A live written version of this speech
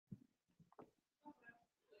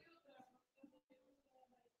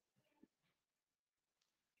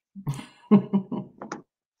All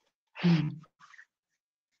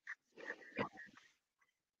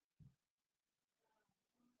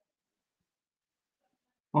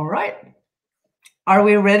right. Are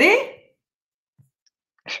we ready?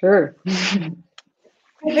 Sure.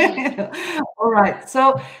 All right.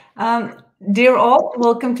 So, dear all,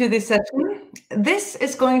 welcome to this session. This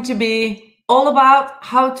is going to be all about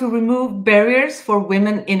how to remove barriers for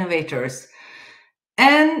women innovators.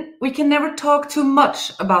 And we can never talk too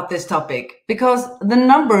much about this topic because the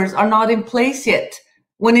numbers are not in place yet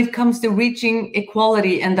when it comes to reaching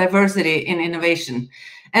equality and diversity in innovation.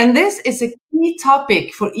 And this is a key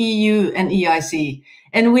topic for EU and EIC.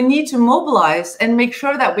 And we need to mobilize and make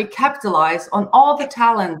sure that we capitalize on all the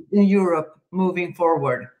talent in Europe moving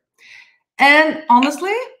forward. And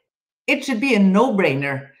honestly, it should be a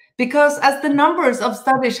no-brainer because as the numbers of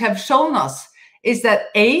studies have shown us, is that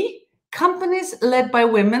companies led by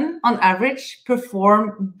women on average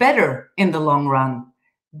perform better in the long run.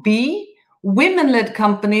 B, women-led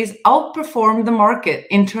companies outperform the market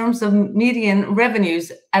in terms of median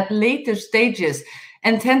revenues at later stages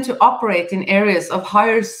and tend to operate in areas of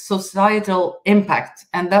higher societal impact.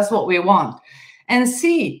 And that's what we want. And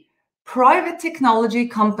C, private technology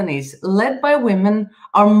companies led by women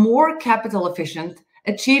are more capital efficient,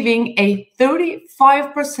 achieving a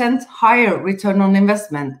 35% higher return on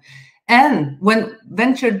investment. And when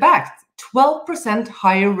venture backed, 12%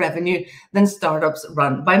 higher revenue than startups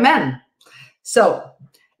run by men. So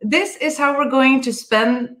this is how we're going to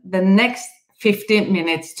spend the next 50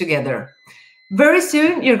 minutes together. Very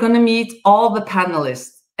soon, you're going to meet all the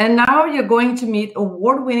panelists. And now you're going to meet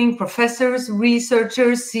award-winning professors,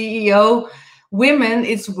 researchers, CEO, women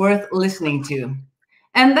it's worth listening to.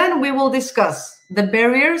 And then we will discuss the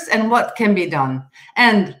barriers and what can be done.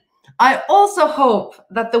 And I also hope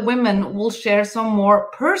that the women will share some more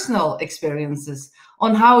personal experiences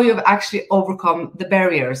on how you've actually overcome the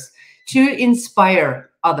barriers to inspire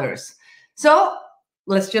others. So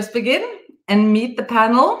let's just begin and meet the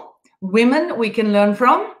panel, women we can learn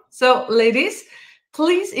from. So ladies,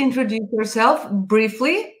 please introduce yourself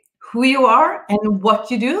briefly, who you are and what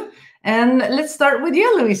you do. And let's start with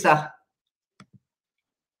you, Louisa.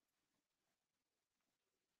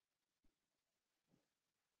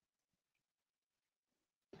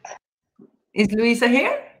 Is Louisa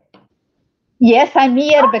here? Yes, I'm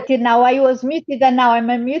here, but now I was muted and now I'm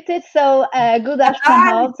unmuted. So good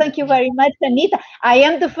afternoon. Thank you very much, Anita. I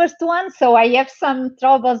am the first one, so I have some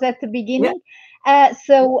troubles at the beginning.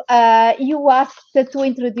 Yeah. You asked to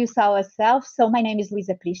introduce ourselves. So my name is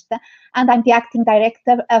Luisa Prista, and I'm the acting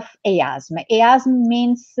director of EASM. EASM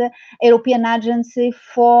means European Agency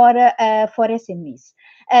for SMEs.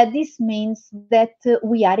 This means that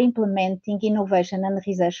we are implementing innovation and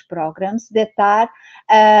research programs that are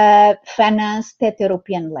financed at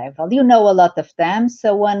European level. You know a lot of them.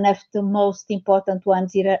 So one of the most important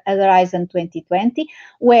ones is Horizon 2020,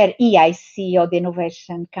 where EIC, or the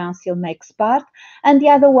Innovation Council, makes part. And the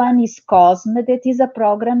other one is COSME, that is a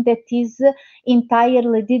program that is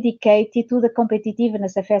entirely dedicated to the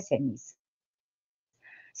competitiveness of SMEs.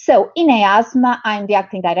 So in EASMA, I'm the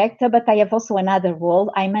acting director, but I have also another role.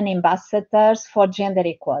 I'm an ambassador for gender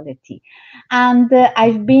equality. And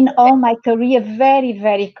I've been all my career very,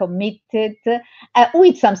 very committed,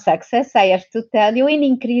 with some success, I have to tell you, in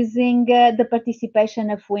increasing the participation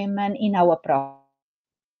of women in our programs,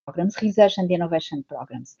 research and innovation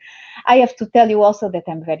programs. I have to tell you also that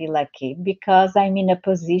I'm very lucky because I'm in a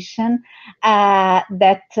position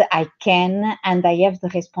that I can and I have the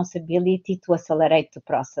responsibility to accelerate the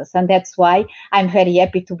process. And that's why I'm very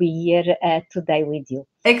happy to be here today with you.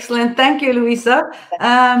 Excellent. Thank you, Louisa.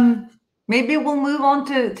 Maybe we'll move on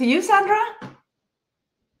to you, Sandra.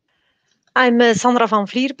 I'm Sandra van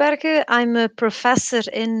Vlierbergen. I'm a professor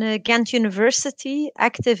in Ghent University,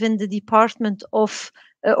 active in the Department of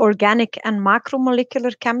Organic and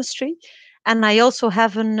Macromolecular Chemistry. And I also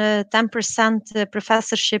have a 10%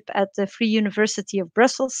 professorship at the Free University of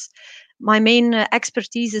Brussels. My main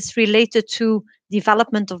expertise is related to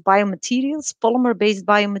development of biomaterials, polymer-based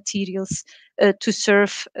biomaterials, to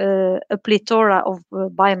serve a plethora of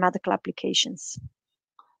biomedical applications.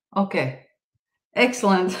 Okay.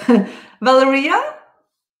 Excellent. Valeria?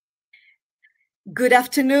 Good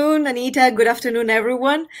afternoon, Anita. Good afternoon,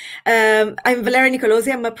 everyone. I'm Valeria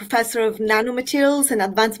Nicolosi. I'm a professor of nanomaterials and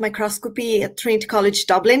advanced microscopy at Trinity College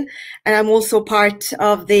Dublin, and I'm also part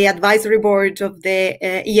of the advisory board of the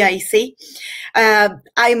EIC.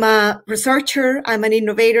 I'm a researcher, I'm an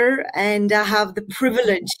innovator, and I have the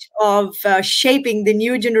privilege of shaping the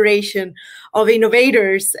new generation of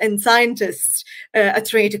innovators and scientists at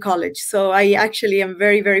Trinity College. So I actually am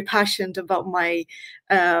very, very passionate about my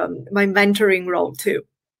my mentoring role too.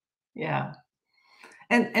 Yeah.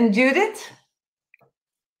 And Judith?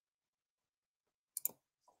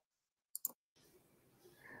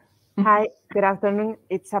 Hi, good afternoon.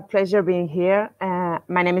 It's a pleasure being here.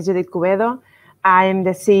 My name is Judith Cubedo. I'm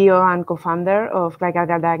the CEO and co-founder of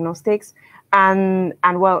Clinical Diagnostics. And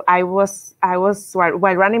well,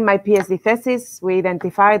 while running my PhD thesis, we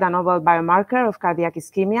identified a novel biomarker of cardiac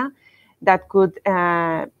ischemia that could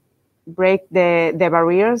break the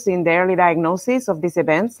barriers in the early diagnosis of these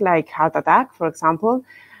events, like heart attack, for example.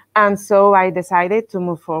 And so I decided to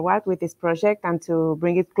move forward with this project and to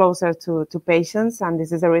bring it closer to patients. And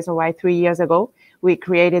this is the reason why 3 years ago, we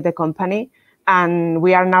created the company. And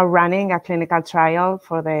we are now running a clinical trial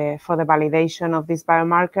for the validation of this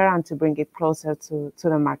biomarker and to bring it closer to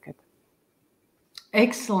the market.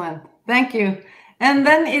 Excellent. Thank you. And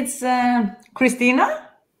then it's Christina.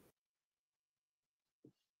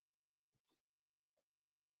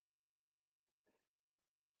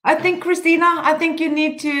 I think, Christina, I think you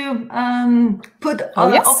need to put...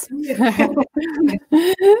 yes.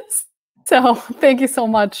 So thank you so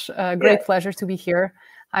much. Great pleasure to be here.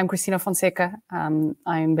 I'm Cristina Fonseca.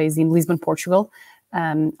 I'm based in Lisbon, Portugal.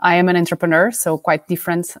 I am an entrepreneur, so quite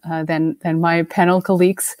different than my panel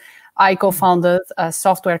colleagues. I co-founded a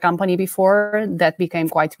software company before that became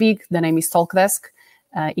quite big. The name is Talkdesk.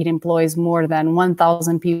 It employs more than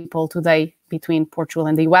 1,000 people today between Portugal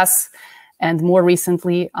and the US. And more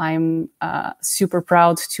recently, I'm super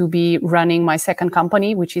proud to be running my second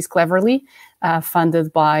company, which is Cleverly, funded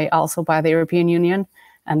also by the European Union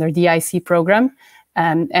under the IC program.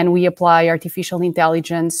 And we apply artificial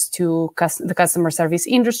intelligence to the customer service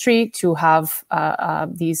industry to have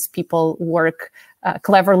these people work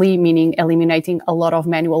cleverly, meaning eliminating a lot of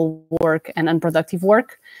manual work and unproductive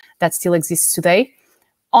work that still exists today.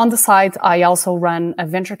 On the side, I also run a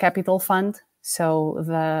venture capital fund. So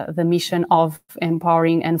the mission of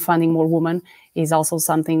empowering and funding more women is also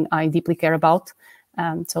something I deeply care about.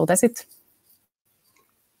 So that's it.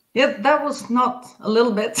 Yeah, that was not a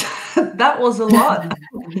little bit. That was a lot.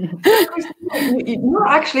 You're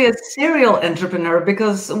actually a serial entrepreneur,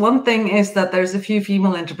 because one thing is that there's a few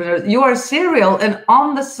female entrepreneurs. You are serial, and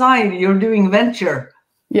on the side, you're doing venture.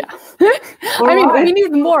 Yeah. I mean, we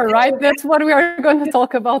need more, right? That's what we are going to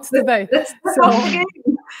talk about today.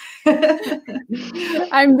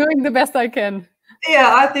 I'm doing the best I can.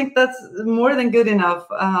 Yeah, I think that's more than good enough.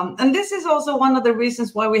 And this is also one of the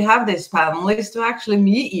reasons why we have this panel, is to actually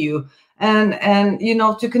meet you and you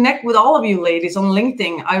know, to connect with all of you ladies on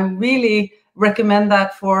LinkedIn. I really recommend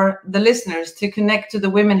that for the listeners, to connect to the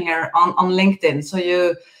women here on LinkedIn. So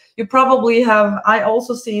you probably have, I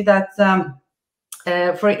also see that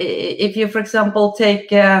if you, for example,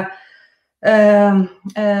 take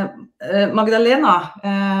Magdalena,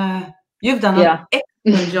 you've done an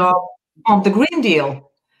excellent job on the Green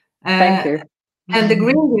Deal. Thank you. And the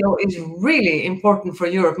Green Deal is really important for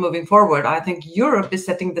Europe moving forward. I think Europe is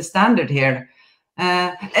setting the standard here.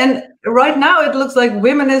 And right now it looks like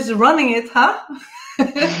women is running it, huh?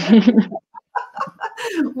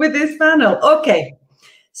 With this panel. Okay.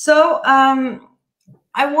 So I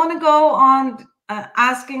want to go on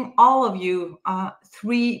asking all of you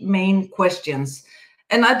 3 main questions.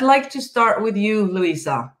 And I'd like to start with you,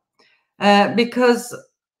 Luisa, because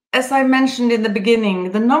as I mentioned in the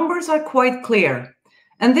beginning, the numbers are quite clear.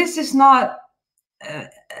 And this is not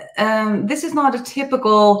a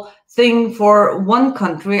typical thing for one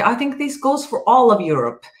country. I think this goes for all of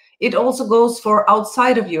Europe. It also goes for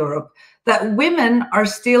outside of Europe, that women are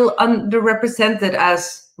still underrepresented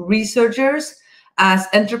as researchers, as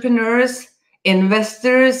entrepreneurs,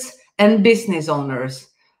 investors, and business owners.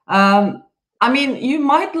 I mean, you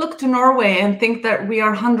might look to Norway and think that we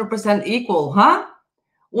are 100% equal, huh?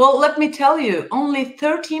 Well, let me tell you, only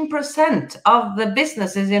 13% of the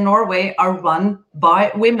businesses in Norway are run by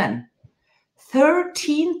women.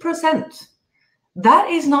 13%. That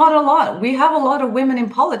is not a lot. We have a lot of women in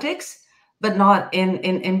politics, but not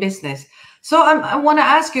in business. So I want to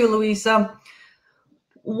ask you, Luisa,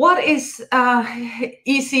 what is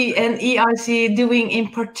EC and EIC doing in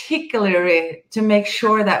particular to make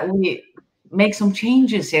sure that we make some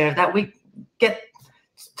changes here, that we get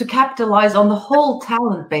to capitalize on the whole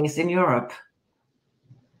talent base in Europe?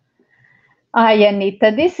 Hi,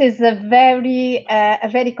 Anita. This is a very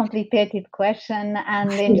complicated question,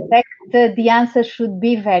 and in fact, the answer should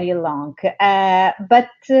be very long. But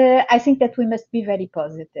I think that we must be very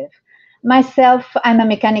positive. Myself, I'm a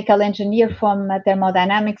mechanical engineer from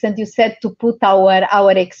thermodynamics, and you said to put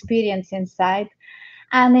our experience inside.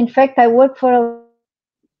 And in fact, I worked for a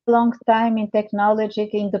long time in technology,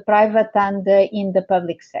 in the private and in the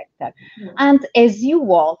public sector. And as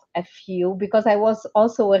you all, a few, because I was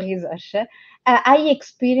also a researcher, I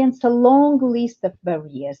experienced a long list of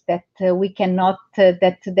barriers that we cannot,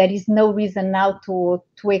 that there is no reason now to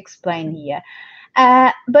explain here.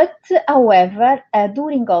 But however,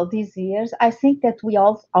 during all these years, I think that we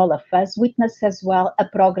all of us witnessed as well a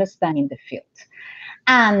progress done in the field.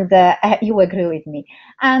 And you agree with me.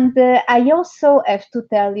 And I also have to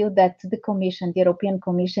tell you that the Commission, the European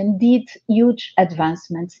Commission, did huge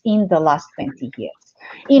advancements in the last 20 years.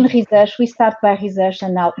 In research, we start by research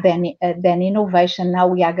and now then innovation. Now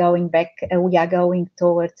we are going back, we are going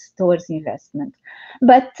towards investment.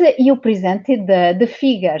 But you presented the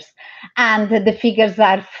figures, and the figures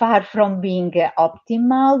are far from being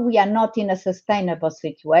optimal. We are not in a sustainable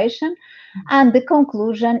situation. And the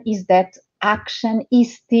conclusion is that action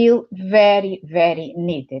is still very, very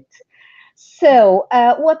needed. So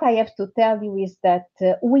what I have to tell you is that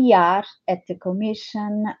we are at the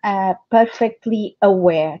Commission perfectly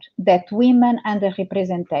aware that women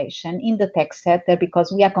underrepresentation in the tech sector,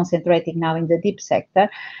 because we are concentrating now in the deep sector,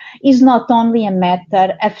 is not only a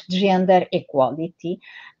matter of gender equality,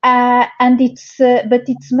 and but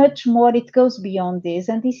it's much more, it goes beyond this,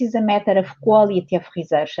 and this is a matter of quality of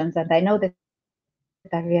research, and I know that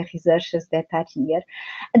there are researchers that are here,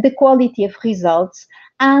 the quality of results,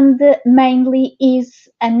 and mainly is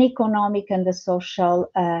an economic and a social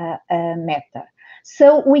matter.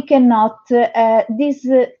 So we cannot,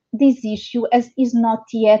 this issue is not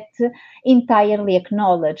yet entirely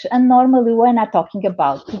acknowledged. And normally when I'm talking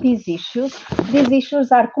about these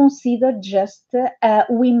issues are considered just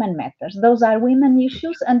women matters. Those are women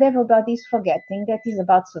issues, and everybody is forgetting that is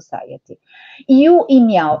about society. You,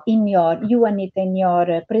 Anita, in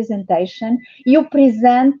your presentation, you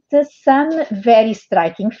present some very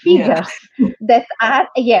striking figures that are,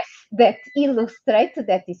 that illustrate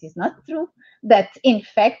that this is not true, that in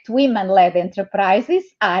fact women-led enterprises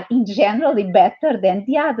are in generally better than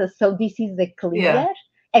the others. So this is a clear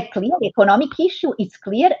economic issue. It's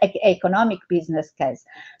clear economic business case.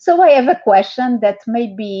 So I have a question that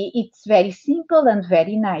maybe it's very simple and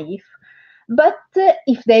very naive, but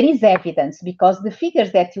if there is evidence, because the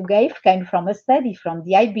figures that you gave came from a study from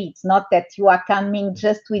the IB, it's not that you are coming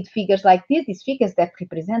just with figures like this, these figures that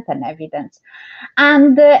represent an evidence.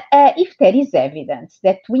 And if there is evidence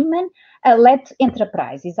that women-led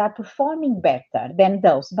enterprises are performing better than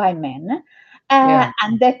those by men,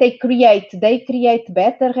 and that they create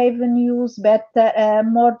better revenues, better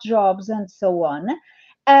more jobs, and so on,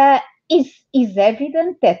 is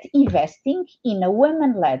evident that investing in a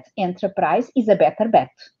women-led enterprise is a better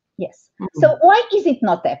bet. Yes. So why is it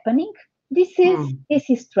not happening? This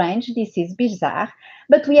is strange. This is bizarre.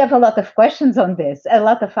 But we have a lot of questions on this, a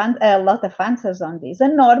lot of answers on this.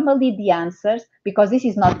 And normally the answers, because this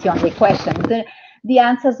is not the only question, the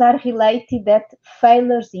answers are related that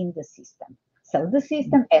failures in the system. So the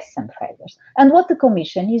system has some failures. And what the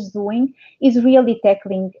Commission is doing is really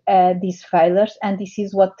tackling these failures. And this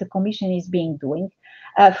is what the Commission is being doing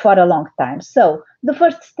for a long time. So the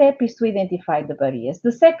first step is to identify the barriers.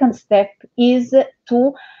 The second step is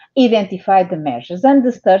to identify the measures. And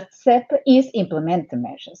the third step is implement the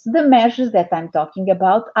measures. The measures that I'm talking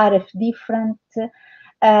about are of different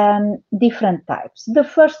types. The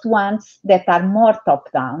first ones that are more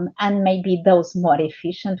top-down and maybe those more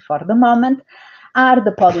efficient for the moment are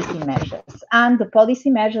the policy measures. And the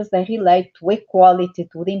policy measures, they relate to equality,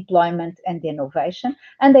 to the employment and the innovation,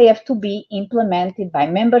 and they have to be implemented by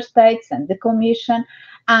member states and the Commission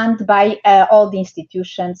and by all the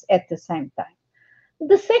institutions at the same time.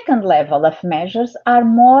 The second level of measures are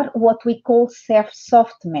more what we call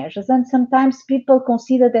soft measures, and sometimes people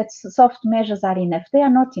consider that soft measures are enough. They are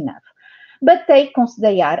not enough. But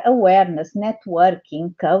they are awareness,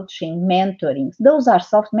 networking, coaching, mentoring. Those are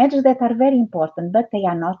soft measures that are very important, but they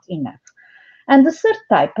are not enough. And the third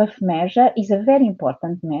type of measure is a very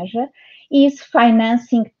important measure, is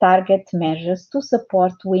financing target measures to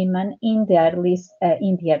support women in the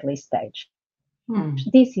early stage.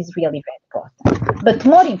 This is really very important. But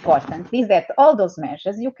more important is that all those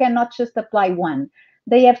measures, you cannot just apply one.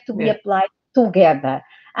 They have to be applied together.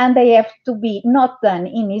 And they have to be not done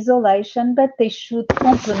in isolation, but they should be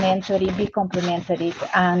complementary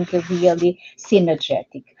and really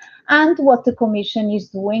synergetic. And what the Commission is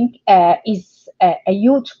doing is a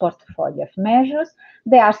huge portfolio of measures.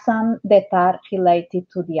 There are some that are related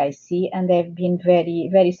to the IC, and they've been very,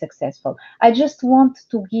 very successful. I just want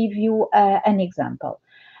to give you an example.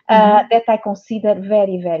 that I consider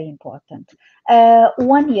very, very important.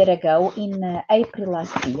 1 year ago, in April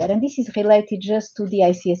last year, and this is related just to the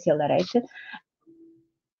IC Accelerator,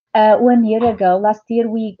 1 year ago, last year,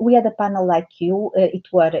 we had a panel like you. It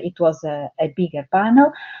was a bigger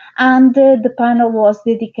panel, and the panel was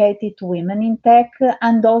dedicated to women in tech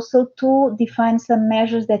and also to define some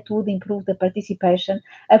measures that would improve the participation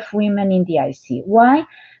of women in the IC. Why?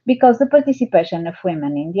 Because the participation of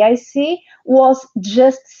women in the IC was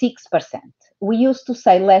just 6%. We used to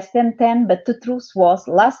say less than 10, but the truth was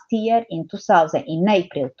last year in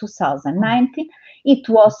April 2019, it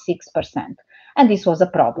was 6%. And this was a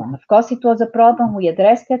problem. Of course, it was a problem. We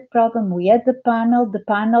addressed that problem. We had the panel. The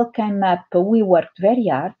panel came up. We worked very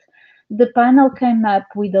hard. The panel came up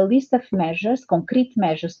with a list of measures, concrete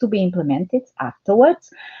measures to be implemented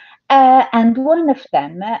afterwards. And one of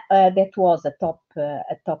them, that was a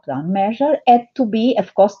top-down measure, had to be,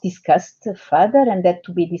 of course, discussed further and had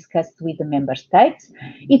to be discussed with the member states.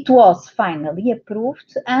 It was finally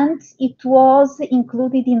approved and it was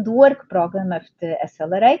included in the work program of the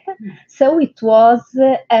accelerator. So it was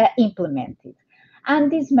implemented. And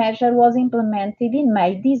this measure was implemented in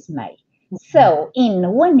this May. So in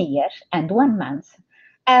 1 year and 1 month,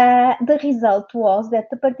 the result was that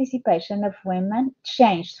the participation of women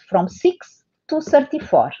changed from 6 to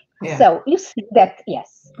 34. Yeah. So you see that,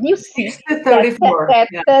 yes, you see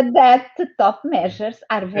that the top measures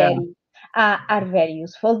are very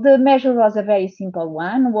useful. The measure was a very simple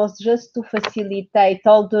one, was just to facilitate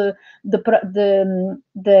all the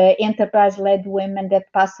enterprise-led women that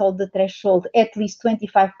pass all the threshold, at least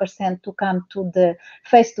 25% to come to the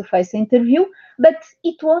face-to-face interview, but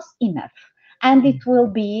it was enough. And it will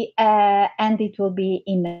be enough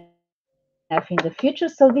in the future.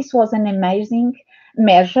 So this was an amazing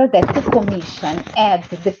measure that the Commission had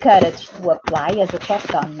the courage to apply as a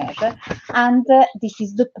top-down measure, and this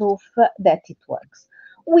is the proof that it works.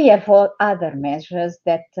 We have other measures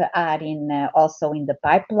that are also in the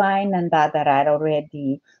pipeline, and other are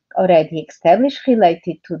already established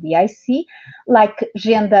related to the IC, like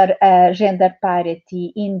gender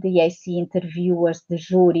parity in the IC interviewers, the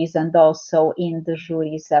juries, and also in the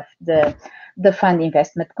juries of the Fund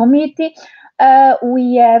Investment Committee.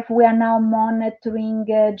 We are now monitoring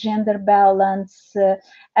gender balance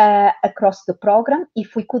across the program.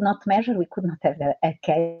 If we could not measure, we could not have a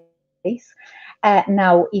case.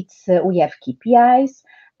 Now we have KPIs.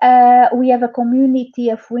 We have a community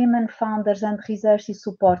of women founders and researchers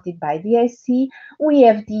supported by the IC. We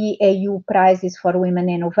have the EU prizes for women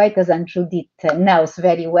innovators, and Judith knows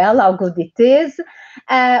very well how good it is.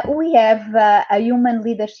 We have a human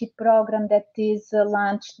leadership program that is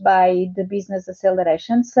launched by the Business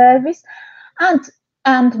Acceleration Service,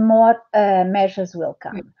 and more measures will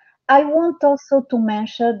come. I want also to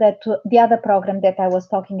mention that the other program that I was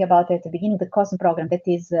talking about at the beginning, the COSM program, that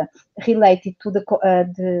is related to the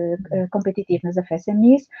competitiveness of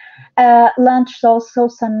SMEs, launched also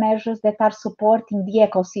some measures that are supporting the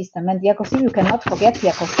ecosystem. And the ecosystem, you cannot forget the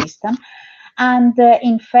ecosystem. And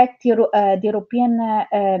in fact, the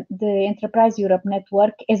Enterprise Europe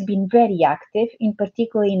Network has been very active, in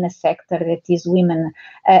particular in a sector that is women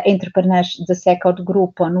entrepreneurship, the second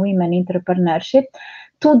group on women entrepreneurship,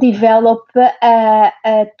 to develop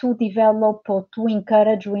or to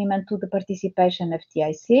encourage women to the participation of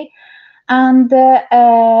TIC, and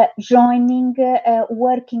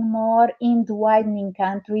working more in the widening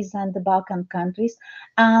countries and the Balkan countries,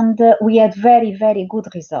 and we had very, very good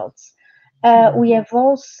results. We have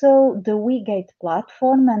also the WeGate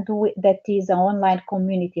platform, and that is an online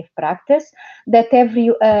community of practice that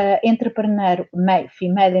every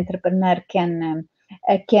female entrepreneur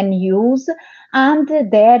can use, and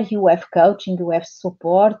there you have coaching, you have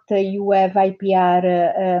support, you have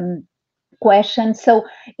IPR questions. So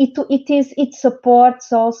it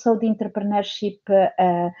supports also the entrepreneurship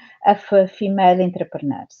of female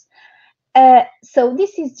entrepreneurs. So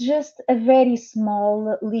this is just a very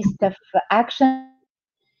small list of actions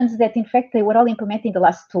that, in fact, they were all implemented in the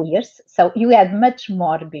last 2 years. So you had much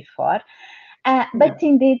more before. But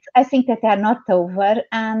indeed, I think that they are not over,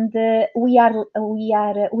 and we have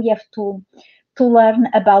to learn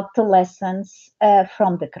about the lessons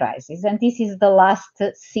from the crisis. And this is the last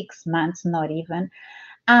 6 months, not even.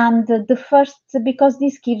 And the first, because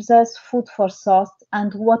this gives us food for thought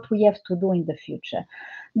and what we have to do in the future.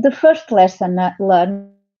 The first lesson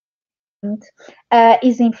learned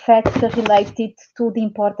is in fact related to the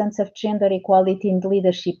importance of gender equality in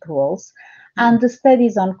leadership roles. And the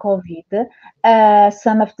studies on COVID,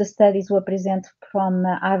 some of the studies were presented from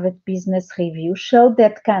Harvard Business Review, showed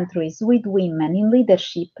that countries with women in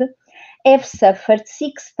leadership have suffered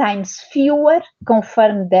 6 times fewer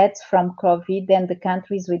confirmed deaths from COVID than the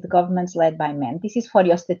countries with governments led by men. This is for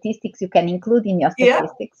your statistics. You can include in your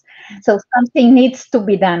statistics. Yeah. So something needs to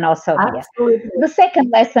be done also Absolutely. here. The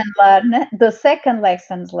second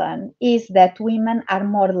lesson learned is that women are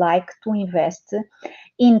more likely to invest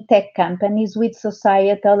in tech companies with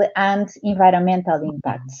societal and environmental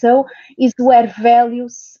impact. So is where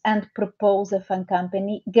values and purpose of a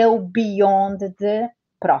company go beyond the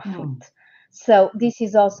profit. So this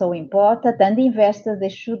is also important, and investors, they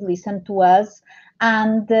should listen to us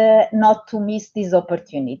and not to miss this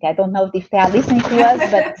opportunity. I don't know if they are listening to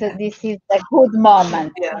us, but this is a good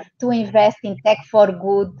moment to invest in tech for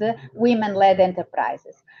good, women-led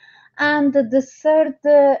enterprises. And the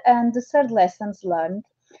third lessons learned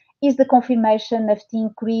is the confirmation of the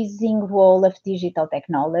increasing role of digital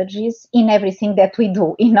technologies in everything that we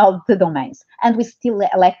do in all the domains. And we still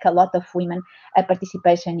lack a lot of women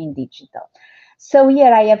participation in digital. So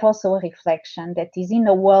here I have also a reflection that is in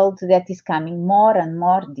a world that is coming more and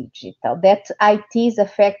more digital, that IT is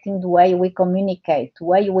affecting the way we communicate, the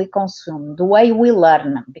way we consume, the way we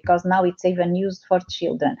learn, because now it's even used for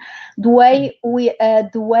children, the way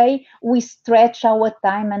we stretch our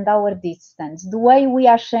time and our distance, the way we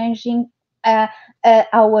are changing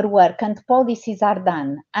our work, and policies are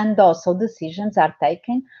done, and also decisions are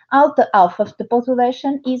taken. Half of the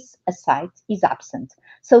population is absent.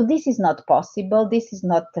 So this is not possible, this is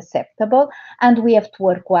not acceptable, and we have to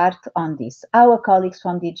work hard on this. Our colleagues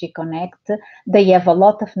from DG Connect, they have a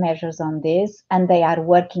lot of measures on this, and they are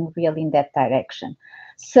working really in that direction.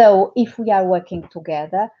 So if we are working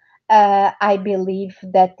together, I believe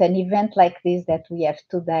that an event like this that we have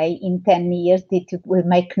today, in 10 years, it will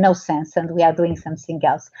make no sense, and we are doing something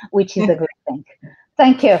else, which is a good thing.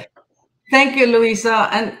 Thank you. Thank you, Luisa,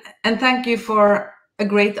 and thank you for a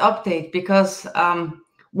great update, because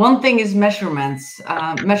one thing is measurements.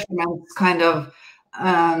 Measurements kind of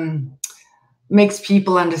makes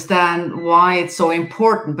people understand why it's so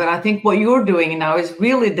important. But I think what you're doing now is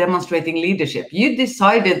really demonstrating leadership. You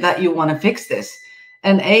decided that you want to fix this.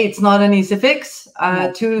 And A, it's not an easy fix.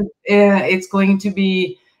 Two, it's going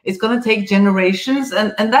to take generations.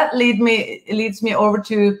 And that leads me over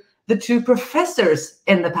to the two professors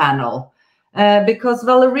in the panel. Because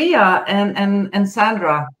Valeria and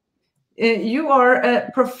Sandra, you are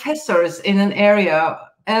professors in an area,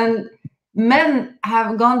 and men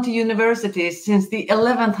have gone to universities since the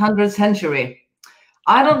 1100th century.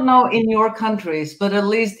 I don't know in your countries, but at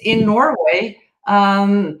least in Norway,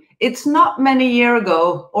 it's not many years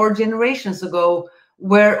ago or generations ago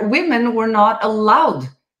where women were not allowed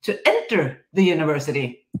to enter the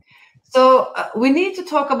university. So we need to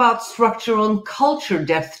talk about structural and culture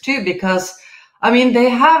depth too, because I mean, they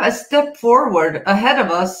have a step forward ahead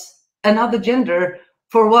of us, another gender,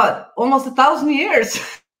 for what? Almost 1,000 years.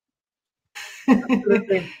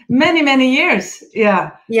 many years.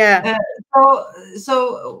 Yeah.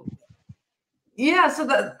 So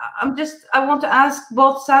that I want to ask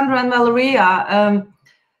both Sandra and Valeria,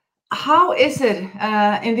 how is it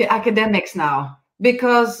in the academics now?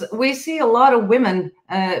 Because we see a lot of women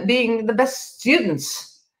being the best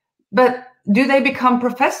students, but do they become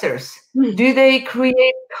professors? Do they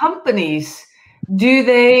create companies? Do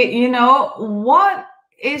they, what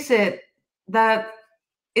is it that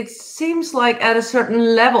it seems like at a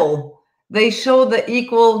certain level they show the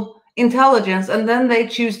equal intelligence, and then they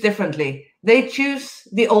choose differently? They choose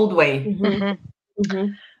the old way.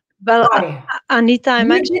 Well, Anita,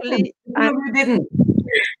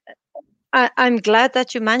 I'm glad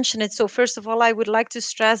that you mentioned it. So first of all, I would like to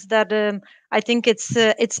stress that I think it's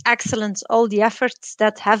excellent, all the efforts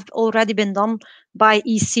that have already been done by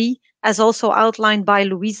EC, as also outlined by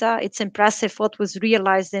Luisa. It's impressive what was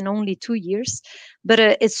realized in only 2 years. But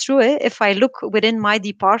it's true, if I look within my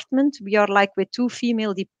department, we are like with 2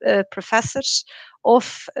 female professors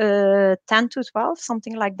of 10 to 12,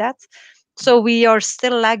 something like that. So we are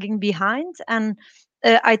still lagging behind. And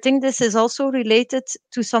I think this is also related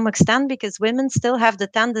to some extent because women still have the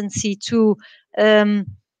tendency to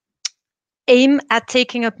aim at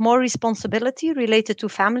taking up more responsibility related to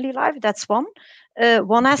family life. That's one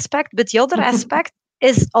aspect. But the other aspect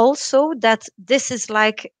is also that this is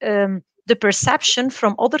like the perception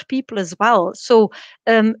from other people as well. So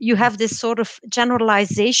you have this sort of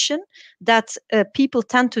generalization that people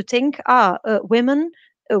tend to think, women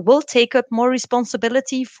will take up more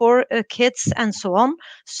responsibility for kids and so on.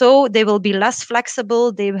 So they will be less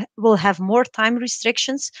flexible. They will have more time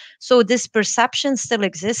restrictions. So this perception still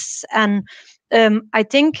exists. And I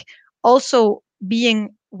think also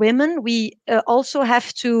being women, we also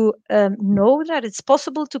have to know that it's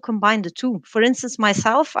possible to combine the two. For instance,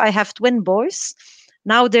 myself, I have twin boys.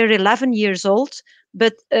 Now they're 11 years old,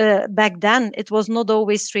 but back then it was not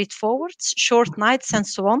always straightforward, short nights and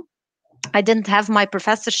so on. I didn't have my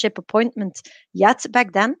professorship appointment yet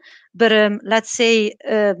back then, but let's say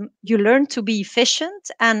you learn to be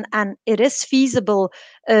efficient, and it is feasible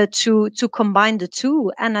to combine the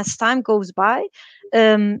two. And as time goes by,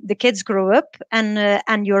 the kids grow up,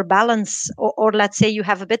 and your balance, or let's say you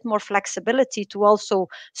have a bit more flexibility to also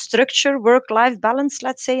structure work-life balance,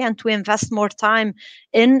 let's say, and to invest more time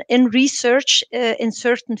in research in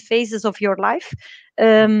certain phases of your life.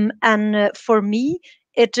 And for me,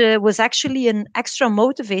 it was actually an extra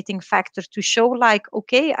motivating factor to show, like,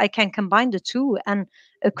 okay, I can combine the two. And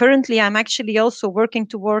currently I'm actually also working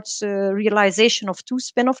towards realization of 2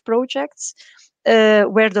 spin-off projects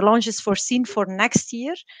where the launch is foreseen for next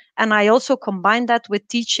year. And I also combine that with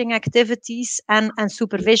teaching activities and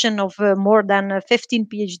supervision of more than 15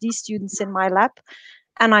 PhD students in my lab.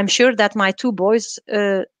 And I'm sure that my 2 boys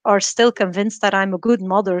are still convinced that I'm a good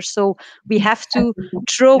mother. So we have to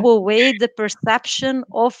throw away the perception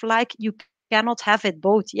of, like, you cannot have it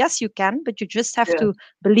both. Yes, you can, but you just have to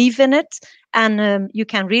believe in it. And you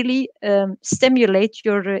can really stimulate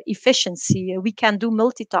your efficiency. We can do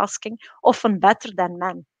multitasking often better than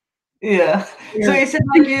men. Yeah. So is it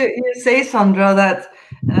like you say, Sandra, that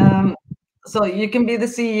so you can be the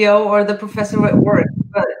CEO or the professor at work,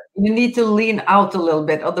 but you need to lean out a little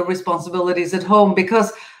bit of the responsibilities at home?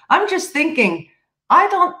 Because I'm just thinking, I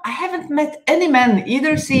haven't met any men,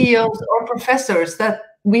 either CEOs or professors, that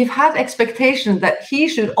we've had expectations that he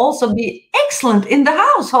should also be excellent in the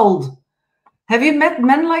household. Have you met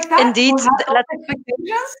men like that? Indeed.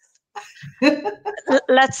 Expectations?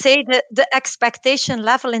 Let's say the expectation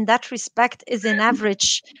level in that respect is in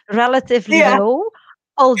average relatively low.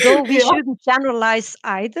 Although we shouldn't generalize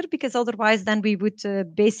either, because otherwise then we would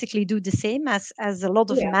basically do the same as a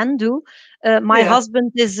lot of men do. My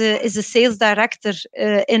husband is a sales director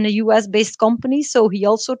in a US-based company, so he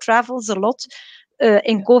also travels a lot.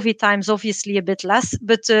 In COVID times, obviously a bit less,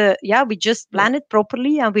 but we just plan it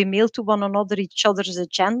properly, and we mail to one another each other's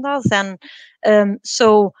agendas, and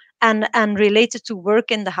so. And related to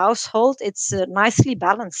work in the household, it's nicely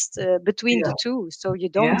balanced between the two. So you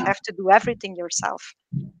don't have to do everything yourself.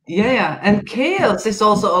 Yeah. And chaos is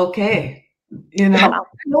also okay. You know?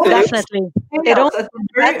 Definitely. Chaos at a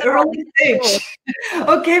very early stage.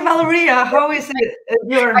 Okay, Valeria, how is it?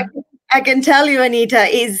 I can tell you, Anita,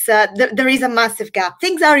 is there is a massive gap.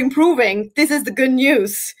 Things are improving. This is the good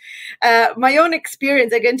news. My own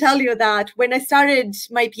experience, I can tell you that when I started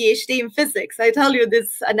my PhD in physics, I tell you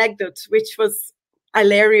this anecdote, which was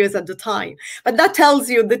hilarious at the time. But that tells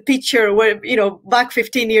you the picture where, back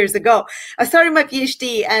 15 years ago. I started my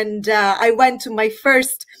PhD and I went to my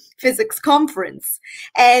first physics conference,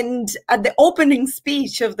 and at the opening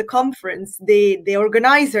speech of the conference, the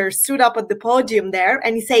organizer stood up at the podium there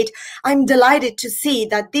and he said, "I'm delighted to see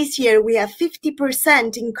that this year we have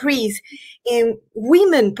 50% increase in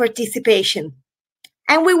women participation,"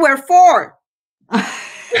 and we were 4.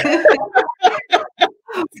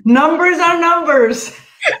 Numbers are numbers.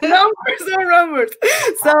 Numbers are numbers.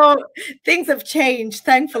 So things have changed,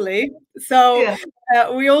 thankfully. So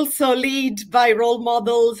we also lead by role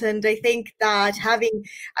models, and I think that having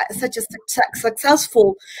such a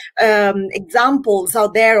successful examples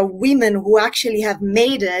out there of women who actually have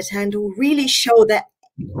made it and who really show that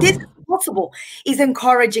this is possible is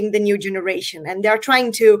encouraging the new generation, and they're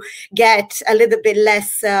trying to get a little bit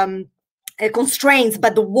less constraints,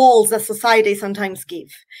 but the walls that society sometimes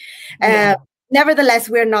give. Nevertheless,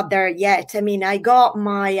 we're not there yet. I mean, I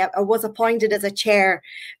was appointed as a chair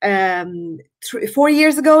 4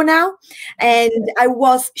 years ago now, and I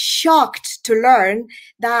was shocked to learn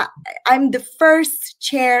that I'm the first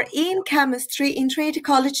chair in chemistry in Trinity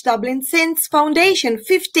College Dublin since foundation,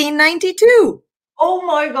 1592. Oh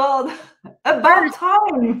my God, about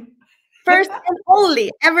time. First and only,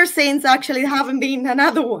 ever since actually haven't been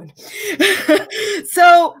another one.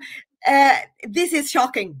 So this is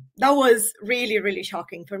shocking. That was really, really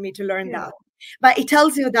shocking for me to learn that. But it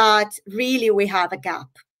tells you that really we have a gap.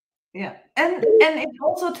 Yeah, and it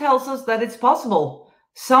also tells us that it's possible.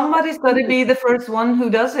 Somebody's got to be the first one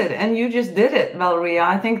who does it, and you just did it, Valeria.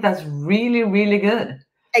 I think that's really, really good.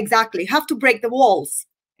 Exactly. Have to break the walls.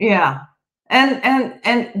 Yeah,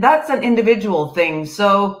 and that's an individual thing.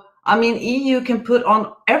 So I mean, EU can put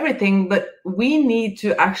on everything, but we need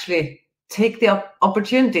to actually take the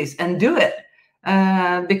opportunities and do it.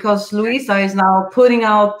 Because Louisa is now putting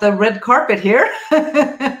out the red carpet here.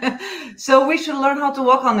 So we should learn how to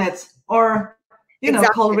walk on it, or you know,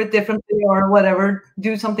 Exactly. color it differently or whatever,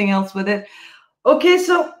 do something else with it. Okay,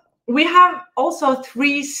 so we have also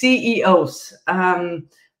 3 CEOs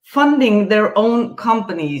funding their own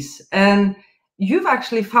companies, and you've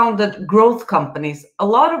actually founded growth companies. A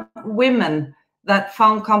lot of women that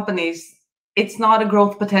found companies, it's not a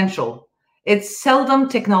growth potential. It's seldom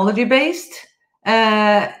technology based,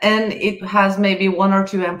 and it has maybe 1 or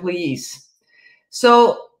 2 employees.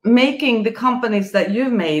 So making the companies that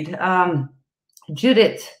you've made,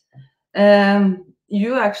 Judith,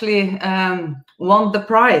 you actually won the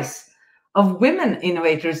prize of Women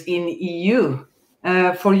Innovators in EU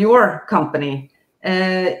for your company.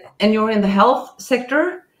 And you're in the health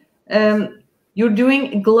sector. You're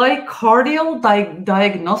doing glycardial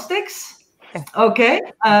diagnostics. Okay,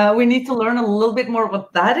 we need to learn a little bit more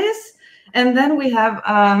what that is. And then we have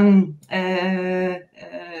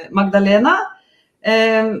Magdalena.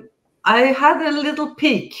 I had a little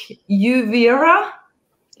peek. Uvera.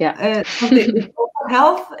 Yeah.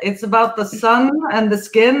 Health. It's about the sun and the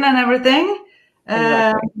skin and everything.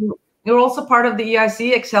 Exactly. You're also part of the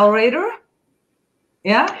EIC Accelerator.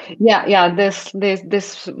 Yeah. Yeah.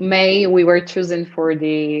 This May we were chosen for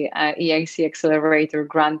the EIC Accelerator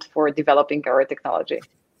grant for developing our technology.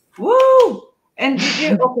 Woo! And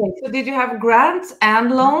did you have grants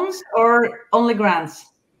and loans or only grants?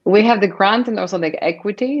 We have the grant and also the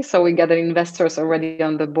equity. So we got investors already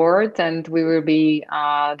on the board, and we will be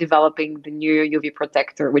developing the new UV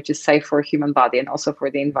protector, which is safe for human body and also for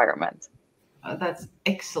the environment. That's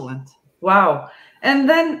excellent. Wow. And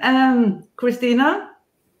then, Christina,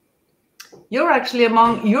 you're actually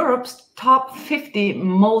among Europe's top 50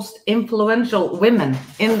 most influential women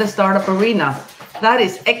in the startup arena. That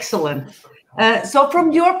is excellent. So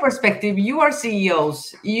from your perspective, you are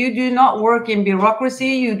CEOs. You do not work in bureaucracy.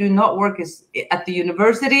 You do not work at the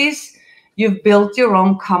universities. You've built your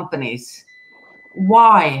own companies.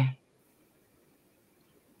 Why?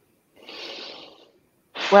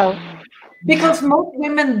 Well, because most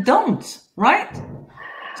women don't, right?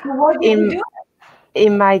 So what do you do?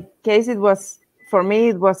 In my case, for me,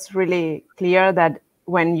 it was really clear that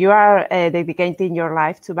when you are dedicating your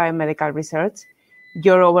life to biomedical research,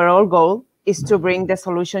 your overall goal is to bring the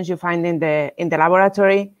solutions you find in the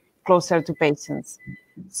laboratory closer to patients.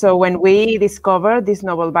 So when we discovered this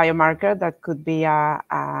novel biomarker that could be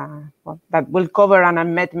that will cover an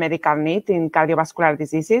unmet medical need in cardiovascular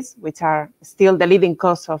diseases, which are still the leading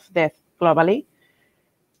cause of death globally,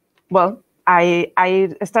 well, I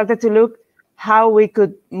started to look how we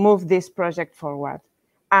could move this project forward.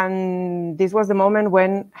 And this was the moment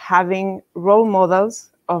when having role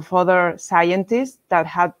models of other scientists that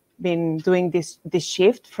had been doing this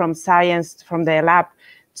shift from science, from the lab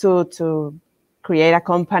to create a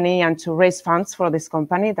company and to raise funds for this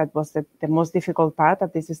company. That was the most difficult part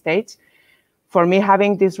at this stage. For me,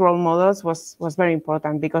 having these role models was very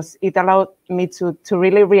important because it allowed me to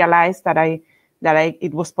really realize that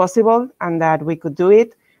it was possible and that we could do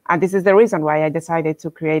it. And this is the reason why I decided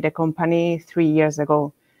to create a company 3 years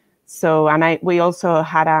ago. So, and we also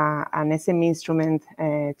had an SME instrument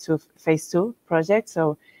to phase 2 project.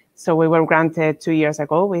 So we were granted 2 years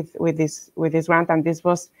ago with this grant, and this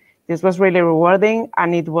was really rewarding,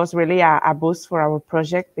 and it was really a boost for our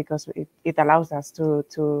project because it allows us to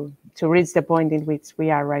reach the point in which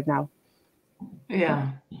we are right now. Yeah.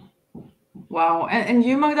 Wow. And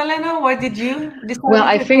you, Magdalena, why did you decide? Well,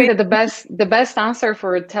 I think that the best answer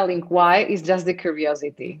for telling why is just the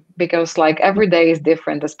curiosity, because like every day is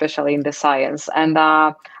different, especially in the science. And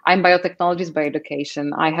I'm biotechnologist by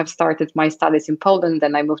education. I have started my studies in Poland,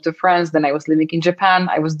 then I moved to France, then I was living in Japan.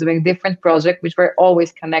 I was doing different projects which were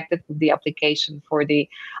always connected with the application for the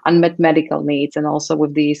unmet medical needs, and also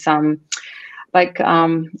with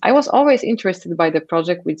I was always interested by the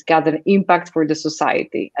project which got an impact for the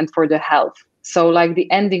society and for the health. So like the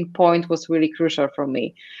ending point was really crucial for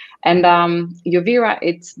me. And Uvira,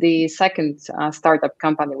 it's the second startup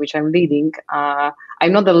company which I'm leading.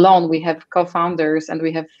 I'm not alone. We have co-founders and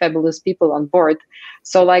we have fabulous people on board.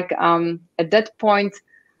 So like at that point,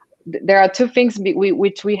 there are two things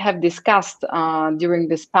which we have discussed during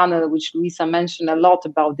this panel, which Lisa mentioned a lot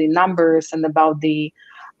about the numbers and about the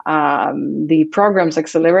programs,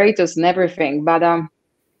 accelerators and everything. But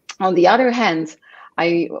on the other hand,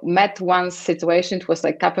 I met one situation, it was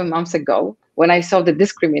like a couple months ago, when I saw the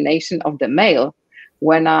discrimination of the male.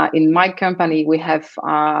 When in my company, we have,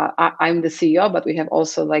 I'm the CEO, but we have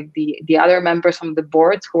also like the other members on the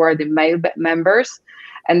board who are the male members.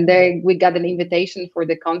 And we got an invitation for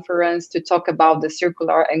the conference to talk about the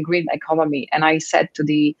circular and green economy. And I said to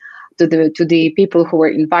the people who were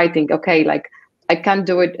inviting, okay, like, I can't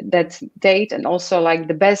do it that date. And also like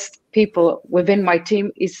the best people within my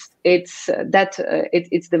team it's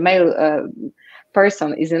the male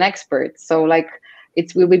person is an expert. So like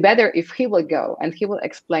it will be better if he will go and he will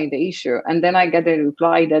explain the issue. And then I get a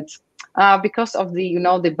reply that because of the,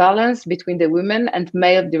 the balance between the women and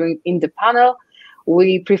male in the panel,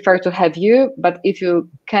 we prefer to have you, but if you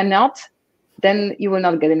cannot, then you will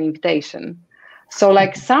not get an invitation. So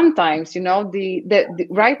like sometimes, the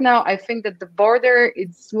right now, I think that the border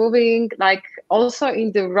is moving like also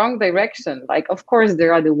in the wrong direction. Like, of course,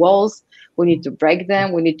 there are the walls. We need to break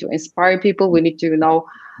them. We need to inspire people. We need to,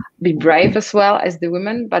 be brave as well as the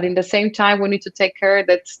women. But in the same time, we need to take care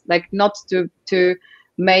that like not to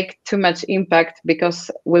make too much impact,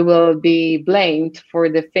 because we will be blamed for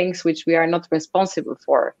the things which we are not responsible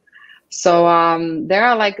for. So there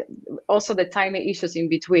are like also the tiny issues in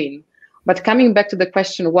between. But coming back to the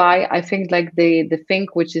question why, I think like the thing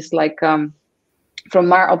which is like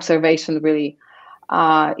from our observation really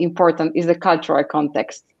important is the cultural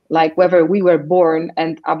context. Like whether we were born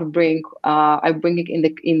and upbringing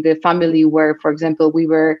in the family where, for example, we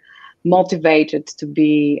were motivated to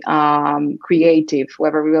be creative,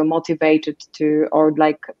 whether we were motivated to or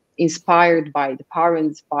like inspired by the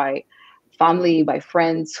parents, by family, by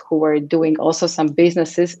friends who were doing also some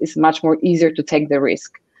businesses, is much more easier to take the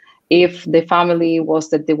risk. If the family was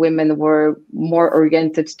that the women were more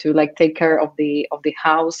oriented to like take care of the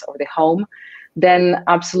house or the home, then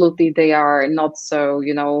absolutely they are not so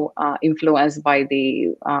influenced by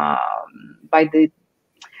the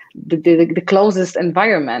closest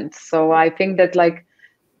environment. So I think that like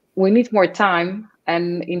we need more time,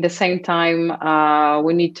 and in the same time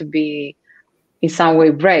we need to be in some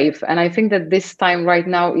way brave. And I think that this time right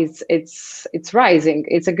now it's rising.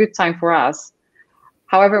 It's a good time for us.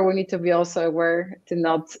 However, we need to be also aware to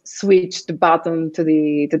not switch the button to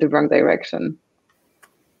the wrong direction.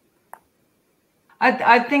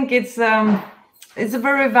 I think it's a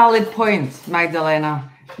very valid point,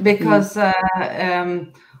 Magdalena, because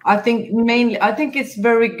I think it's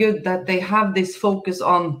very good that they have this focus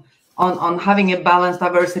on having a balanced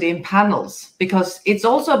diversity in panels, because it's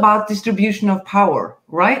also about distribution of power,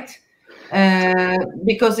 right?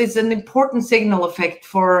 Because it's an important signal effect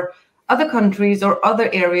for other countries or other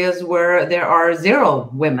areas where there are 0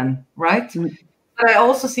 women, right? Mm-hmm. But I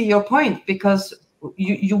also see your point, because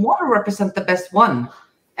you want to represent the best one.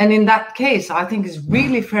 And in that case, I think it's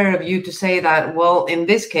really fair of you to say that, well, in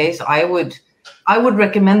this case, I would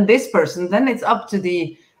recommend this person. Then it's up to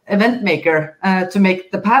the event maker to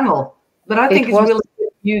make the panel. But I think it's really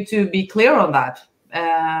good for you to be clear on that.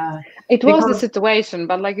 It was the situation,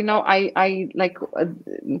 but like,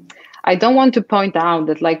 I don't want to point out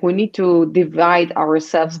that like we need to divide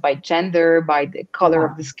ourselves by gender, by the color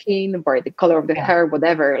of the skin, by the color of the hair,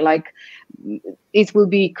 whatever. Like it will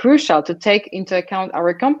be crucial to take into account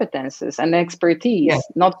our competences and expertise,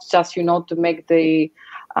 not just, to make the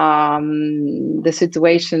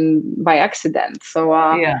situation by accident. So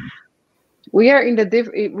we are in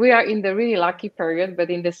the really lucky period, but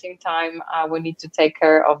in the same time, we need to take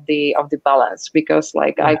care of the balance, because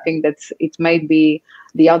like I think that it may be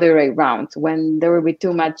the other way around, when there will be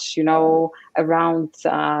too much, around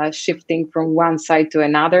shifting from one side to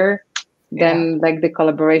another, then like the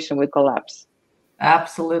collaboration will collapse.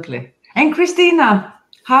 Absolutely. And Christina,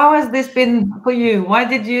 how has this been for you? Why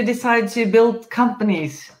did you decide to build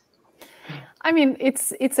companies? I mean,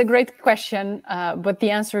 it's a great question, but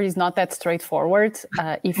the answer is not that straightforward.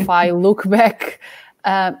 If I look back,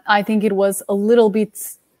 I think it was a little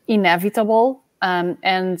bit inevitable.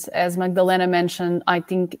 And as Magdalena mentioned, I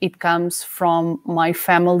think it comes from my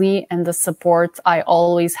family and the support I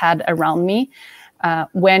always had around me.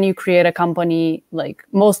 When you create a company, like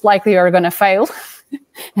most likely you're going to fail.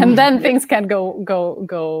 And then things can go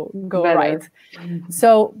right.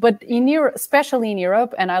 So, but in Europe, especially in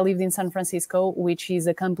Europe, and I lived in San Francisco, which is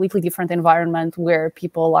a completely different environment where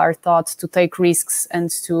people are taught to take risks and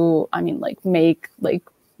to, make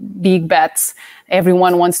big bets.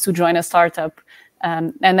 Everyone wants to join a startup.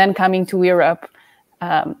 And then coming to Europe,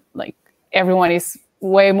 everyone is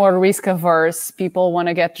way more risk averse. People want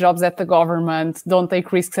to get jobs at the government, don't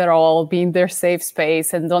take risks at all, be in their safe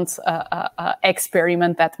space, and don't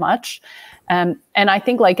experiment that much. And I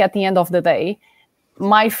think at the end of the day,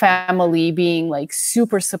 my family being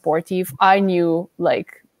super supportive, I knew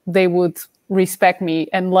they would respect me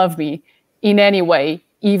and love me in any way,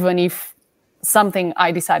 even if something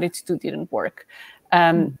I decided to do didn't work.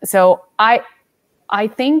 So I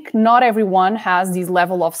think not everyone has this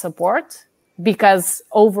level of support, because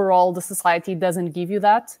overall the society doesn't give you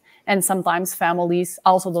that. And sometimes families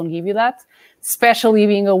also don't give you that, especially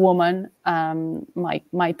being a woman.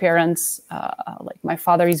 My parents, like my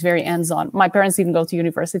father is very hands-on. My parents didn't go to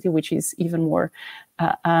university, which is even more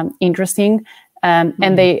interesting.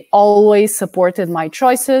 And they always supported my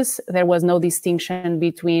choices. There was no distinction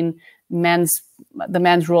between the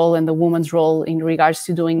man's role and the woman's role in regards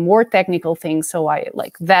to doing more technical things. So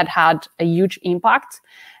that had a huge impact.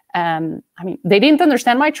 I mean, they didn't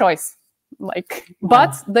understand my choice,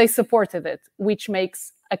 but they supported it, which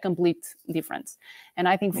makes a complete difference. And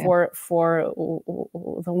I think for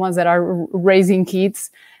the ones that are raising kids,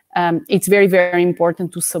 it's very, very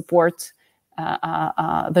important to support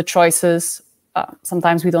the choices.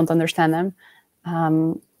 Sometimes we don't understand them,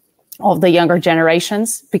 of the younger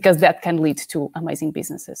generations, because that can lead to amazing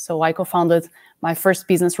businesses. So I co-founded my first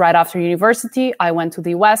business right after university. I went to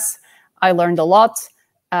the US. I learned a lot,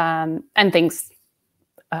 and things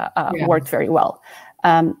worked very well.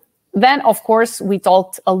 Then, of course, we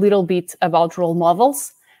talked a little bit about role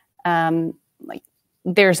models.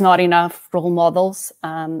 There's not enough role models.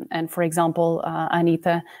 And for example,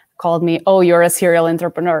 Anita called me, "Oh, you're a serial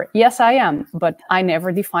entrepreneur." Yes, I am, but I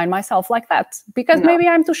never define myself like that, because maybe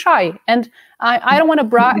I'm too shy and I don't want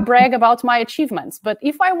to brag about my achievements. But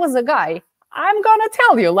if I was a guy, I'm gonna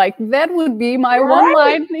tell you, that would be my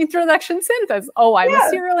one-line introduction sentence. "Oh, I'm a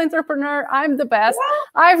serial entrepreneur. I'm the best.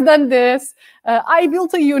 I've done this. I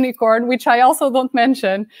built a unicorn," which I also don't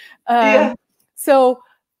mention. So,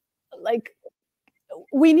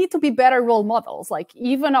 we need to be better role models.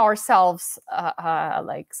 Even ourselves,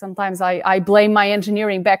 sometimes I blame my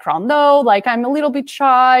engineering background. No, I'm a little bit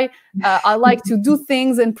shy. I like to do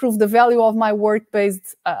things and prove the value of my work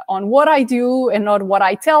based on what I do and not what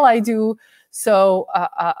I tell I do. So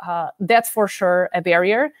that's for sure a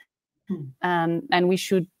barrier. And we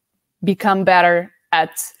should become better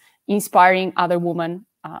at inspiring other women.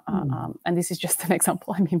 And this is just an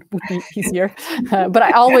example. I mean, it would be easier. But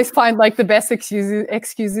I always find the best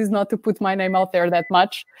excuses not to put my name out there that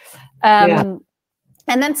much. And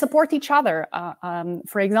then support each other.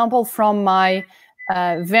 For example, from my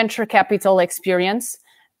venture capital experience,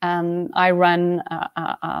 I run,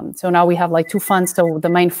 so now we have 2 funds. So the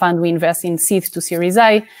main fund, we invest in seed to Series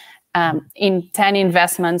A. In 10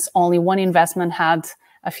 investments, only 1 investment had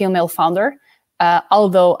a female founder.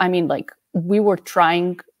 Although, I mean, we were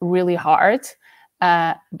trying really hard,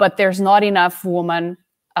 but there's not enough women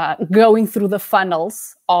going through the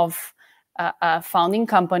funnels of founding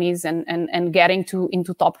companies and getting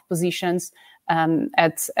into top positions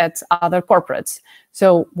at other corporates.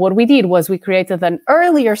 So what we did was we created an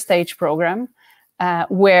earlier stage program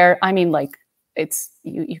where, I mean, it's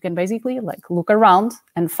you can basically look around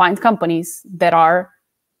and find companies that are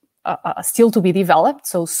still to be developed,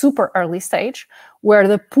 so super early stage, where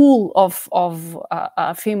the pool of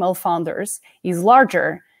female founders is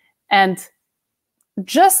larger, and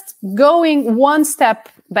just going one step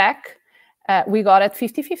back, we got at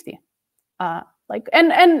 50-50.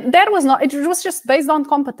 And that was not, it was just based on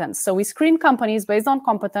competence. So we screened companies based on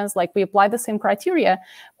competence, we applied the same criteria,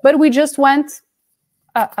 but we just went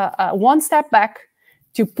one step back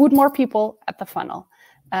to put more people at the funnel.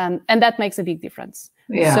 And that makes a big difference.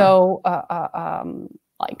 So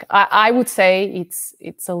I would say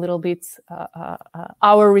it's a little bit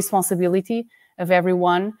our responsibility of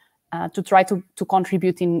everyone to try to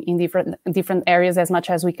contribute in different areas as much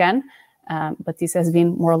as we can. But this has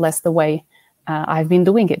been more or less the way I've been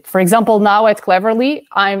doing it. For example, now at Cleverly,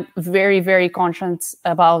 I'm very, very conscious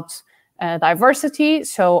about diversity.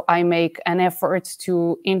 So I make an effort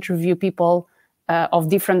to interview people of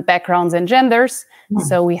different backgrounds and genders.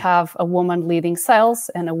 So we have a woman leading sales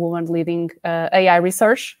and a woman leading AI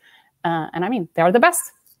research. And I mean, they're the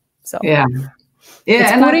best. So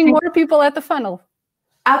it's putting more people at the funnel.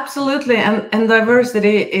 Absolutely. And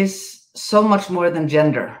diversity is so much more than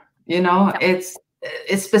gender. It's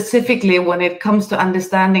specifically when it comes to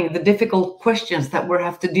understanding the difficult questions that we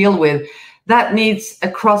have to deal with, that needs a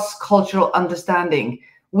cross-cultural understanding.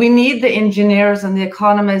 We need the engineers and the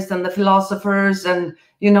economists and the philosophers, and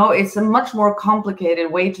it's a much more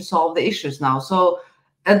complicated way to solve the issues now. So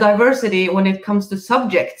a diversity when it comes to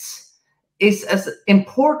subjects is as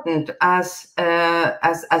important as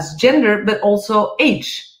gender, but also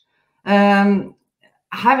age.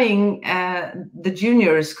 Having the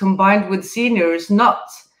juniors combined with seniors, not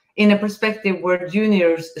in a perspective where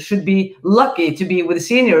juniors should be lucky to be with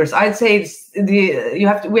seniors. I'd say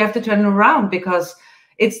we have to turn around, because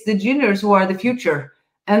it's the juniors who are the future,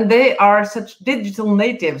 and they are such digital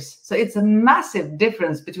natives. So it's a massive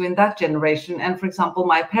difference between that generation and, for example,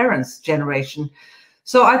 my parents' generation.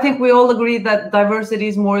 So I think we all agree that diversity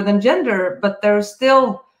is more than gender, but there's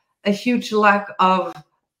still a huge lack of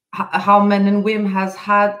how men and women has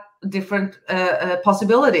had different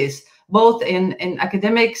possibilities, both in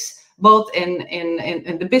academics, both in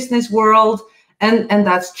the business world, and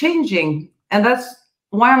that's changing. And that's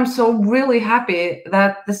why I'm so really happy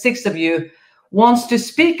that the 6 of you wants to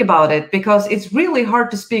speak about it, because it's really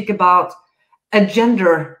hard to speak about a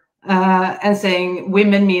gender and saying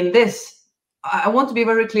women mean this. I want to be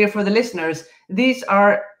very clear for the listeners. These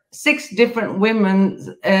are 6 different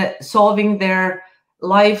women solving their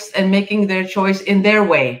lives and making their choice in their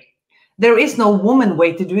way. There is no woman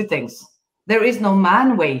way to do things. There is no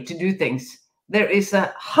man way to do things. There is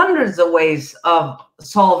hundreds of ways of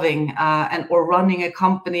solving or running a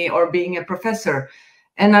company or being a professor.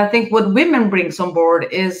 And I think what women brings on board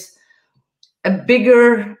is a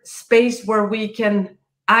bigger space where we can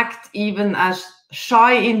act even as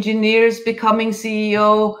shy engineers becoming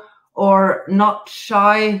CEO, or not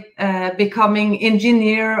shy becoming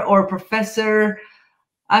engineer or professor.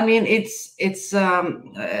 I mean,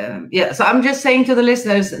 yeah. So I'm just saying to the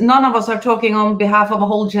listeners, none of us are talking on behalf of a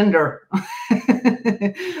whole gender.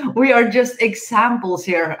 We are just examples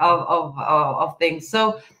here of things.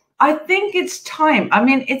 So I think it's time. I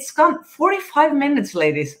mean, it's gone 45 minutes,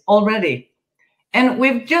 ladies, already. And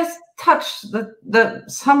we've just touched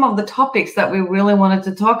some of the topics that we really wanted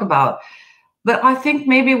to talk about. But I think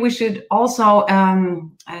maybe we should also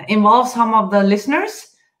involve some of the listeners,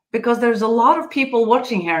 because there's a lot of people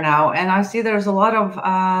watching here now, and I see there's a lot of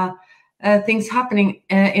things happening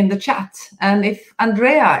in the chat. And if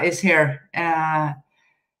Andrea is here,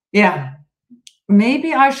 yeah,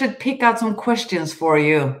 maybe I should pick out some questions for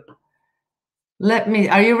you.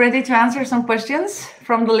 Are you ready to answer some questions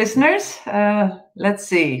from the listeners? Let's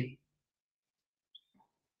see.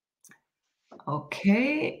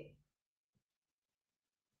 Okay.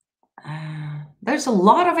 There's a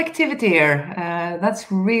lot of activity here.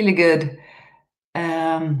 That's really good.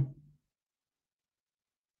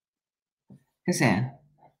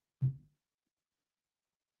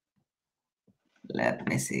 Let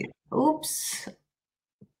me see. Oops.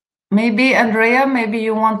 Maybe, Andrea, maybe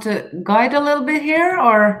you want to guide a little bit here,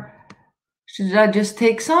 or should I just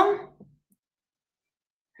take some?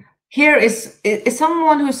 Here is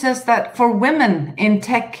someone who says that for women in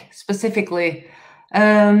tech specifically,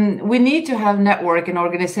 we need to have network and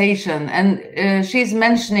organization. And she's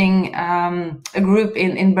mentioning a group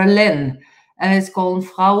in Berlin. It's called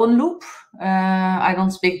Frauenloop. I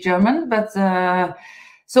don't speak German, but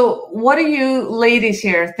so what do you ladies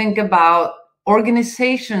here think about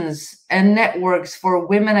organizations and networks for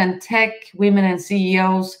women and tech, women and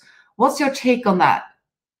CEOs? What's your take on that?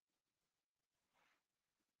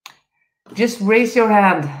 Just raise your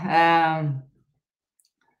hand.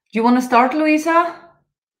 Do you want to start, Louisa?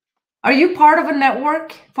 Are you part of a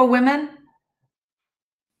network for women?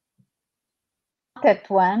 Not at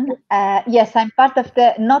one. Yes, I'm part of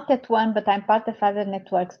not at one, but I'm part of other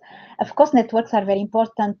networks. Of course, networks are very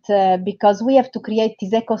important because we have to create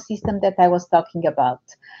this ecosystem that I was talking about.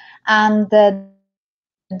 And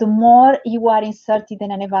the more you are inserted in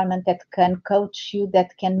an environment that can coach you,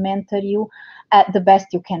 that can mentor you, the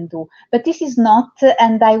best you can do. But this is not,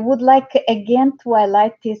 and I would like again to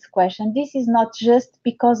highlight this question, this is not just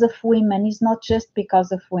because of women, it's not just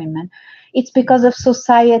because of women. It's because of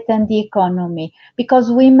society and the economy, because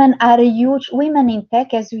women in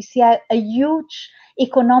tech, as we see, are a huge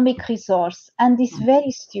economic resource, and it's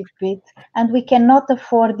very stupid, and we cannot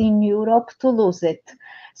afford in Europe to lose it.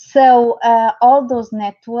 So all those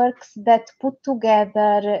networks that put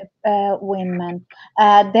together women,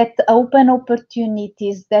 that open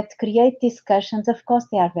opportunities, that create discussions, of course,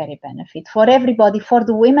 they are very benefit for everybody, for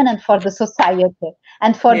the women and for the society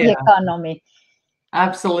and for the economy.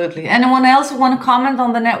 Absolutely. Anyone else want to comment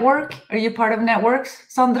on the network? Are you part of networks,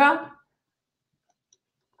 Sandra?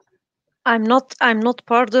 I'm not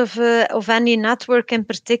part of any network in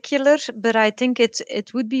particular, but I think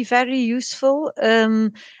it would be very useful.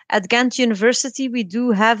 At Ghent University, we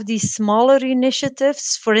do have these smaller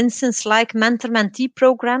initiatives, for instance, like mentor-mentee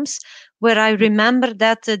programs, where I remember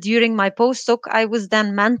that during my postdoc, I was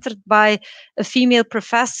then mentored by a female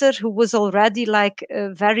professor who was already like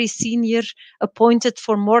very senior, appointed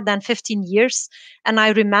for more than 15 years. And I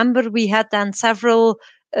remember we had then several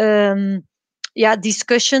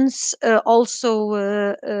discussions.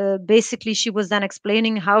 Also, basically, she was then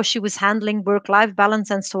explaining how she was handling work-life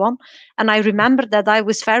balance and so on. And I remember that I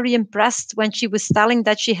was very impressed when she was telling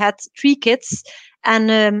that she had 3 kids.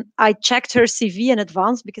 And I checked her CV in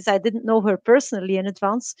advance because I didn't know her personally in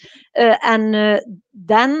advance.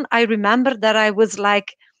 Then I remember that I was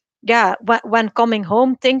like when coming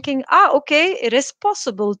home, thinking, okay, it is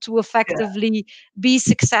possible to effectively be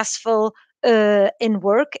successful in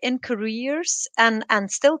work, in careers, and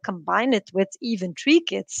still combine it with even 3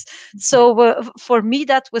 kids. So for me,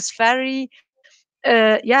 that was very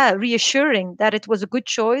reassuring that it was a good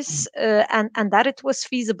choice, and that it was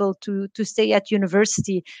feasible to stay at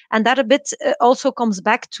university. And that a bit also comes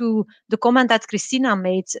back to the comment that Christina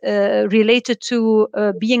made related to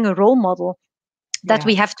being a role model, that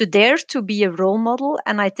we have to dare to be a role model.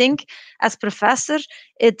 And I think as professor,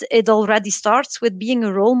 it already starts with being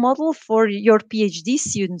a role model for your PhD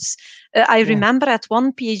students. I remember at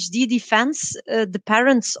one PhD defense, the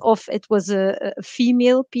parents of, it was a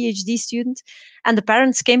female PhD student, and the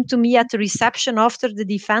parents came to me at the reception after the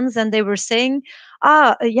defense, and they were saying,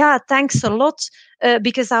 thanks a lot,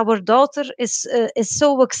 because our daughter is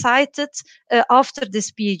so excited after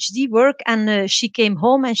this PhD work, and she came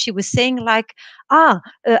home and she was saying like,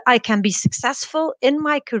 I can be successful in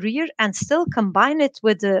my career and still combine it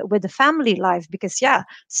with the family life, because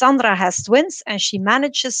Sandra has twins and she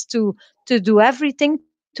manages to do everything,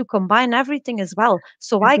 to combine everything as well.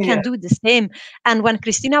 So I can do the same. And when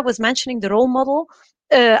Christina was mentioning the role model,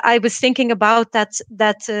 I was thinking about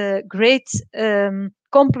that great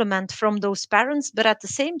compliment from those parents, but at the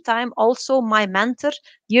same time also my mentor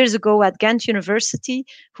years ago at Ghent University,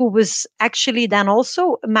 who was actually then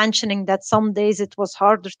also mentioning that some days it was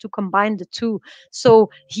harder to combine the two. So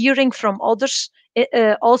hearing from others,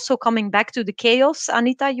 also coming back to the chaos,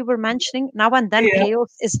 Anita, you were mentioning, now and then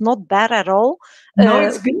chaos is not bad at all. No,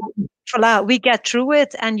 it's good. We get through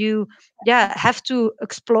it, and you have to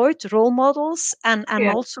exploit role models and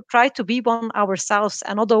also try to be one ourselves,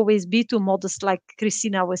 and not always be too modest, like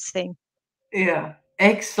Christina was saying. Yeah,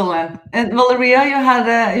 excellent. And Valeria,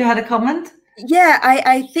 you had a comment? Yeah,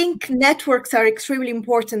 I think networks are extremely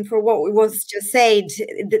important for what was just said,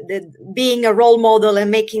 being a role model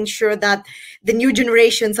and making sure that the new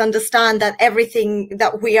generations understand that everything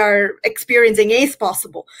that we are experiencing is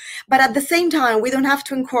possible. But at the same time, we don't have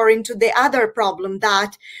to inquire into the other problem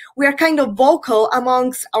that we are kind of vocal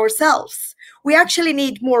amongst ourselves. We actually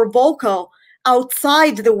need more vocal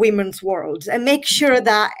outside the women's world and make sure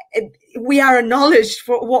that we are acknowledged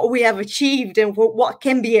for what we have achieved and for what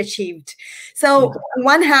can be achieved. So on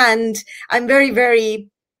one hand, I'm very, very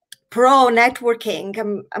pro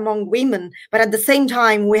networking among women, but at the same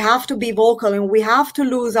time, we have to be vocal and we have to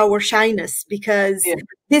lose our shyness, because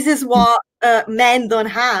this is what men don't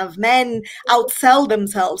have. Men outsell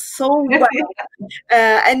themselves so well.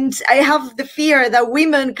 And I have the fear that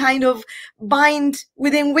women kind of bind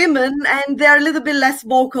within women and they're a little bit less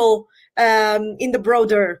vocal in the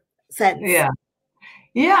broader sense.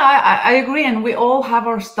 I agree. And we all have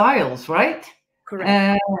our styles, right?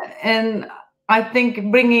 Correct. And I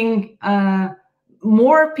think bringing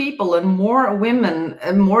more people and more women,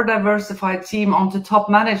 a more diversified team onto top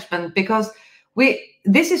management, because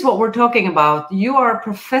this is what we're talking about. You are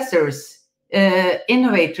professors,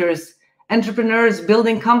 innovators, entrepreneurs,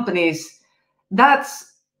 building companies.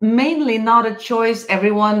 That's mainly not a choice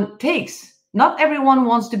everyone takes. Not everyone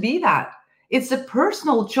wants to be that. It's a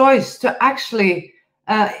personal choice to actually,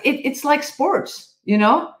 it's like sports, you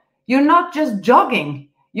know? You're not just jogging.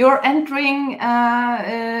 You're entering,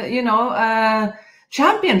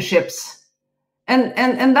 championships.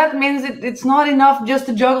 And that means it's not enough just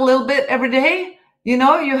to jog a little bit every day. You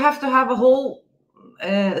know, you have to have a whole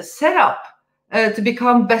setup to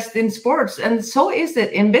become best in sports. And so is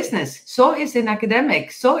it in business. So is it in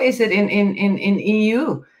academics. So is it in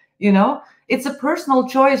EU. You know, it's a personal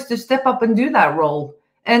choice to step up and do that role.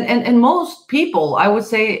 And most people, I would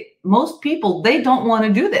say, most people, they don't want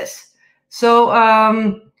to do this. So,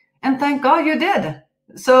 and thank God you did.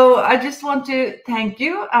 So I just want to thank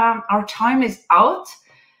you. Our time is out.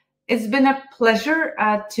 It's been a pleasure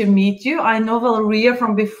to meet you. I know Valeria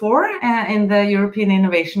from before in the European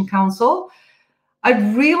Innovation Council.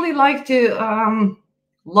 I'd really like to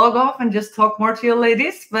log off and just talk more to you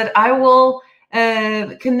ladies, but I will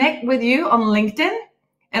connect with you on LinkedIn.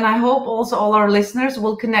 And I hope also all our listeners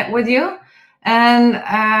will connect with you. And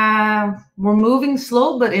we're moving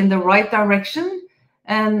slow, but in the right direction.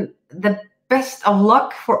 And the best of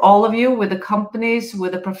luck for all of you with the companies,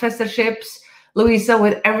 with the professorships, Louisa,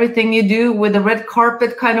 with everything you do, with the red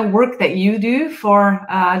carpet kind of work that you do for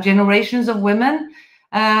generations of women.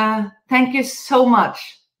 Thank you so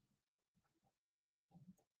much.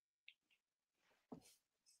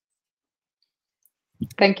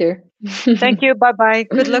 Thank you. Thank you. Bye-bye.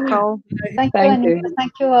 Good luck all. Thank you, Anita.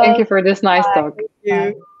 Thank you all. Thank you for this nice talk. Thank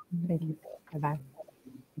you. Thank you. Bye-bye.